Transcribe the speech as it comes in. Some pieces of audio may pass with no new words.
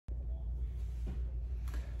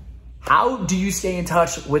How do you stay in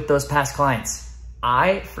touch with those past clients?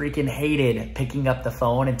 I freaking hated picking up the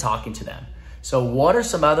phone and talking to them. So what are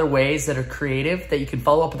some other ways that are creative that you can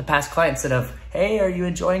follow up with the past client instead of, hey, are you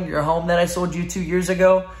enjoying your home that I sold you 2 years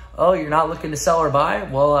ago? Oh, you're not looking to sell or buy?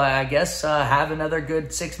 Well, I guess have another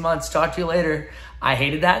good 6 months. Talk to you later. I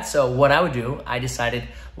hated that. So what I would do, I decided,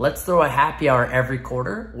 let's throw a happy hour every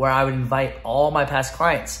quarter where I would invite all my past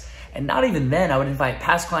clients. And not even then, I would invite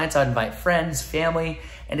past clients, I would invite friends, family,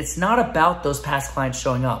 and it's not about those past clients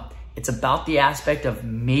showing up. It's about the aspect of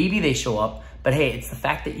maybe they show up, but hey, it's the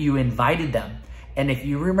fact that you invited them. And if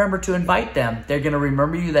you remember to invite them, they're gonna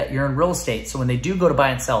remember you that you're in real estate. So when they do go to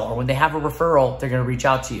buy and sell, or when they have a referral, they're gonna reach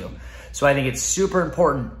out to you. So I think it's super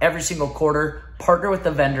important every single quarter, partner with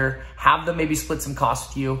the vendor, have them maybe split some costs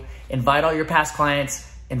with you, invite all your past clients,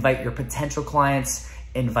 invite your potential clients,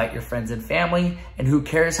 invite your friends and family, and who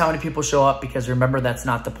cares how many people show up, because remember, that's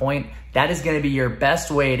not the point. That is gonna be your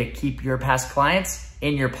best way to keep your past clients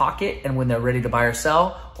in your pocket, and when they're ready to buy or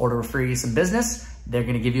sell or to refer you some business, they're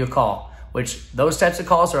gonna give you a call, which those types of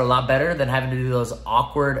calls are a lot better than having to do those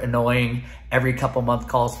awkward, annoying, every couple month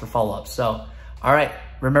calls for follow-ups. So, all right,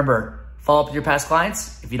 remember, follow up with your past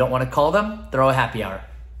clients. If you don't wanna call them, throw a happy hour.